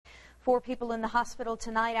4 people in the hospital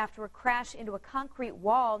tonight after a crash into a concrete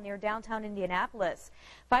wall near downtown Indianapolis.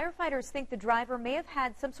 Firefighters think the driver may have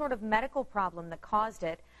had some sort of medical problem that caused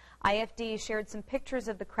it. IFD shared some pictures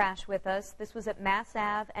of the crash with us. This was at Mass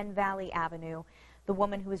Ave and Valley Avenue. The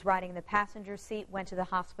woman who was riding in the passenger seat went to the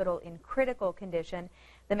hospital in critical condition.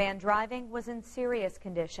 The man driving was in serious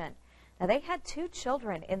condition. Now, they had 2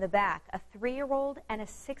 children in the back, a 3-year-old and a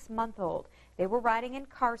 6-month-old. They were riding in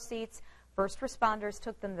car seats. First responders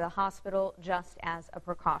took them to the hospital just as a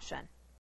precaution.